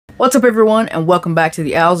What's up everyone, and welcome back to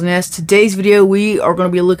the Owl's Nest. Today's video we are going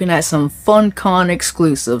to be looking at some Funkon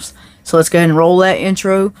exclusives. So let's go ahead and roll that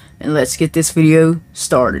intro and let's get this video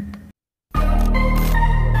started.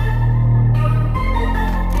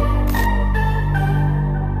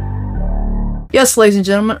 Yes, ladies and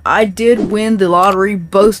gentlemen, I did win the lottery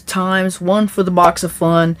both times, one for the box of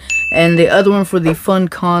fun and the other one for the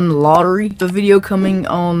Funkon lottery. The video coming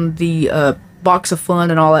on the box of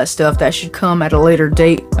fun and all that stuff, that should come at a later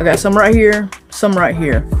date. I got some right here, some right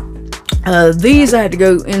here. These I had to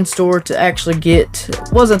go in store to actually get.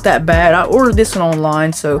 Wasn't that bad. I ordered this one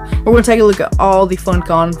online, so we're going to take a look at all the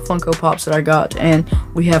Funkon Funko Pops that I got, and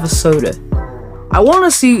we have a soda. I want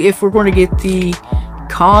to see if we're going to get the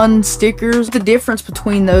con stickers. The difference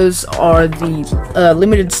between those are the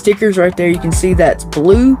limited stickers right there. You can see that's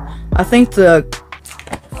blue. I think the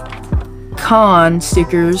con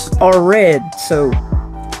stickers are red, so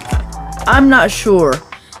I'm not sure.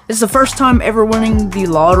 It's the first time ever winning the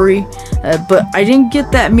lottery, but I didn't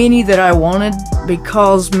get that many that I wanted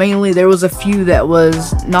because mainly there was a few that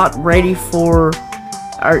was not ready for,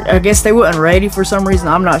 or I guess they weren't ready for some reason.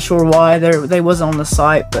 I'm not sure why. They was on the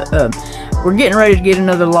site, but we're getting ready to get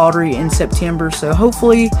another lottery in September, so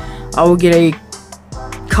hopefully I will get a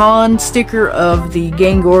con sticker of the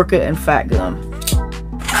Gangorka and Fat Gum.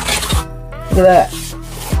 Look at that.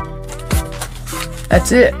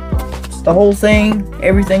 That's it. It's the whole thing,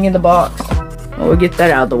 everything in the box. Well, we'll get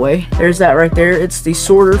that out of the way. There's that right there. It's the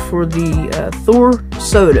sorter for the Thor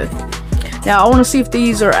soda. Now I want to see if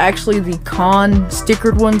these are actually the con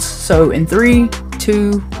stickered ones. So in 3,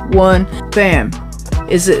 2, 1, bam.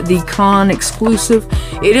 Is it the con exclusive?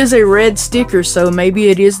 It is a red sticker, so maybe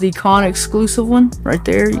it is the con exclusive one right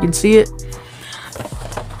there. You can see it.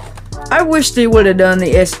 I wish they would have done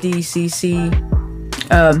the SDCC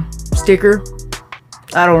sticker.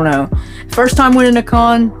 I don't know. First time winning a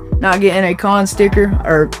con, not getting a con sticker,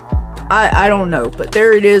 or I don't know. But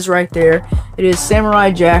there it is right there. It is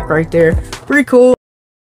Samurai Jack right there. Pretty cool.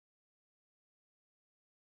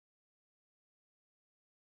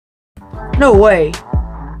 No way.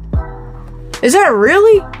 Is that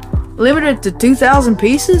really limited to 2,000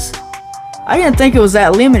 pieces? I didn't think it was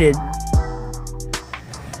that limited.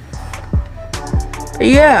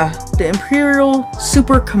 Yeah, the Imperial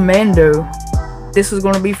Super Commando. This is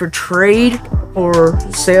going to be for trade or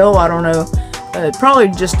sale, I don't know. Probably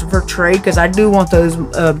just for trade, because I do want those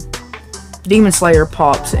Demon Slayer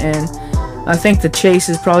pops, and I think the chase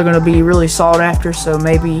is probably going to be really sought after, so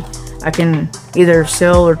maybe I can either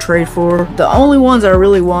sell or trade for. The only ones I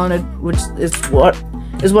really wanted, which is what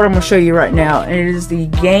I'm going to show you right now, and it is the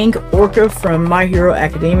Gangorka from My Hero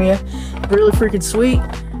Academia. Really freaking sweet.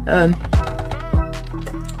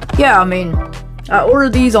 Yeah, I mean, I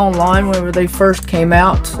ordered these online whenever they first came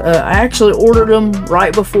out. I actually ordered them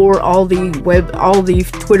right before all the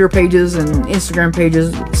Twitter pages and Instagram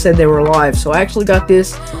pages said they were live. So I actually got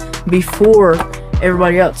this before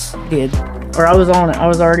everybody else did. Or I was on it. I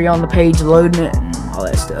was already on the page loading it and all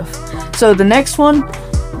that stuff. So the next one,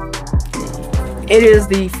 it is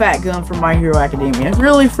the Fat Gum from My Hero Academia.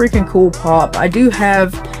 Really freaking cool pop. I do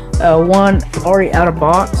have one already out of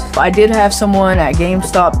box. I did have someone at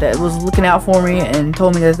GameStop that was looking out for me and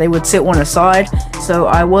told me that they would set one aside, so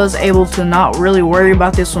I was able to not really worry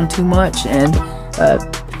about this one too much, and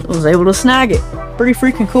was able to snag it. Pretty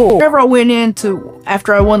freaking cool. Whenever I went in to,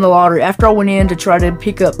 after I won the lottery, after I went in to try to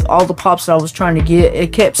pick up all the pops that I was trying to get,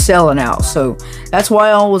 it kept selling out, so that's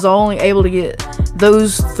why I was only able to get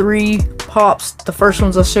those 3 pops, the first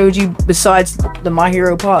ones I showed you, besides the My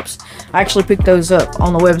Hero pops. I actually picked those up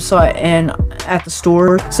on the website and at the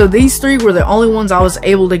store. So these 3 were the only ones I was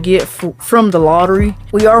able to get from the lottery.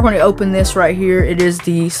 We are going to open this right here. It is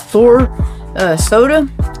the Thor soda.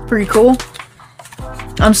 Pretty cool.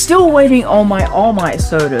 I'm still waiting on my All Might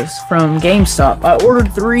sodas from GameStop. I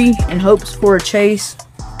ordered 3 in hopes for a chase.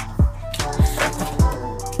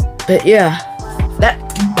 But yeah,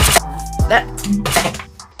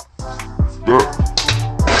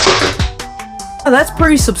 that's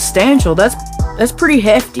pretty substantial. That's pretty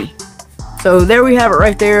hefty. So there we have it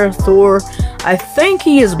right there, Thor. I think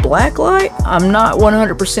he is Blacklight. I'm not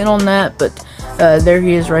 100% on that, but there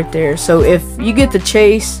he is right there. So if you get the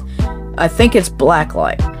chase, I think it's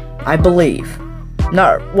Blacklight, I believe.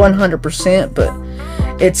 Not 100%, but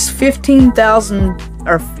it's 15,000,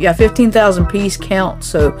 or yeah, 15,000 piece count.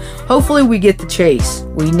 So hopefully we get the chase.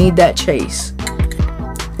 We need that chase.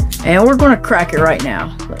 And we're going to crack it right now.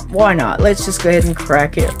 Why not? Let's just go ahead and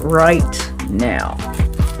crack it right now.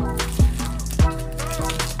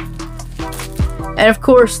 And of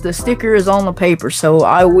course, the sticker is on the paper, so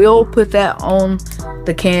I will put that on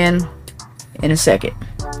the can in a second.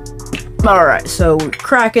 Alright, so we're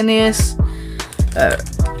cracking this.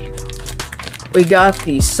 We got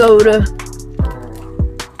the soda.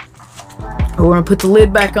 We're gonna put the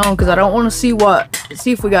lid back on because I don't want to see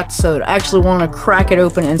if we got the soda. I actually want to crack it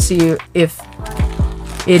open and see if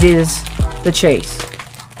it is the Chase.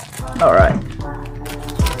 Alright.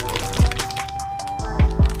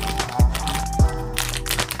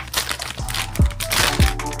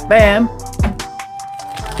 Bam.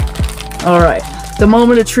 Alright. The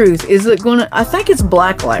moment of truth. Is it gonna... I think it's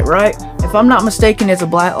Blacklight, right? If I'm not mistaken, it's a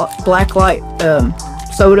Blacklight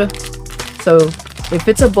soda. So, if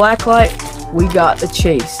it's a Blacklight, we got the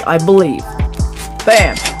Chase, I believe.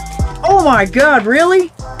 Bam. Oh my god,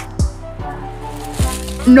 really?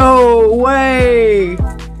 No way!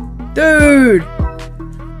 Dude!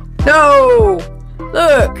 No!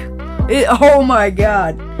 Look! Oh my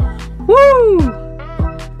god. Woo!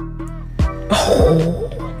 Oh.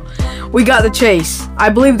 We got the Chase. I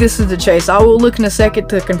believe this is the Chase. I will look in a second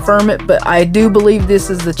to confirm it, but I do believe this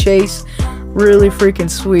is the Chase. Really freaking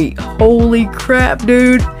sweet. Holy crap,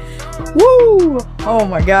 dude. Woo! Oh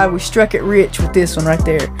my god, we struck it rich with this one right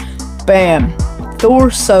there. Bam.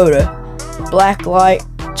 Thor Soda. Blacklight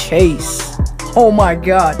Chase. Oh my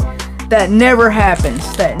god. That never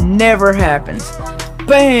happens. That never happens.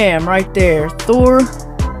 Bam! Right there. Thor.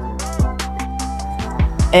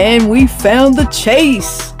 And we found the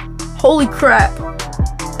Chase. Holy crap.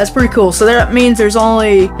 That's pretty cool. So that means there's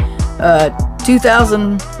only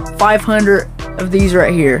 2,500 of these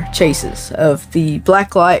right here. Chases of the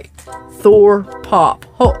Blacklight Thor Pop.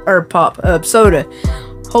 Soda.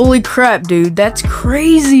 Holy crap, dude. That's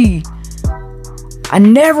crazy. I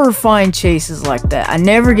never find chases like that. I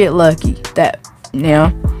never get lucky. That, you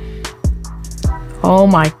know. Oh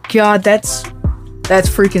my god. That's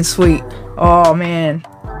freaking sweet. Oh man.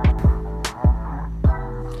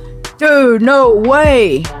 Dude, no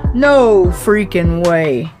way. No freaking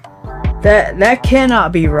way. That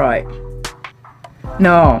cannot be right.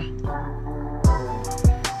 No.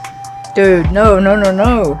 Dude, no.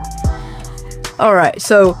 Alright,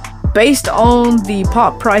 so based on the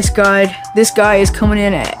pop price guide, this guy is coming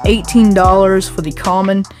in at $18 for the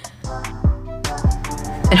common.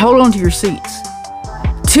 And hold on to your seats.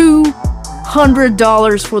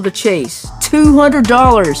 $200 for the Chase.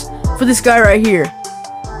 $200 for this guy right here.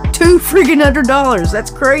 $200.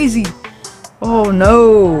 That's crazy. Oh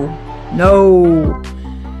no. No.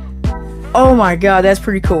 Oh my god, that's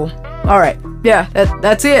pretty cool. Alright, yeah,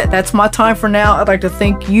 that's it. That's my time for now. I'd like to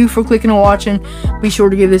thank you for clicking and watching. Be sure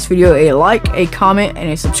to give this video a like, a comment,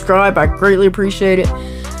 and a subscribe. I greatly appreciate it.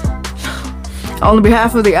 On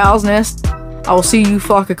behalf of the Owl's Nest, I will see you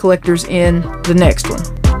flock of collectors in the next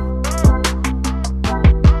one.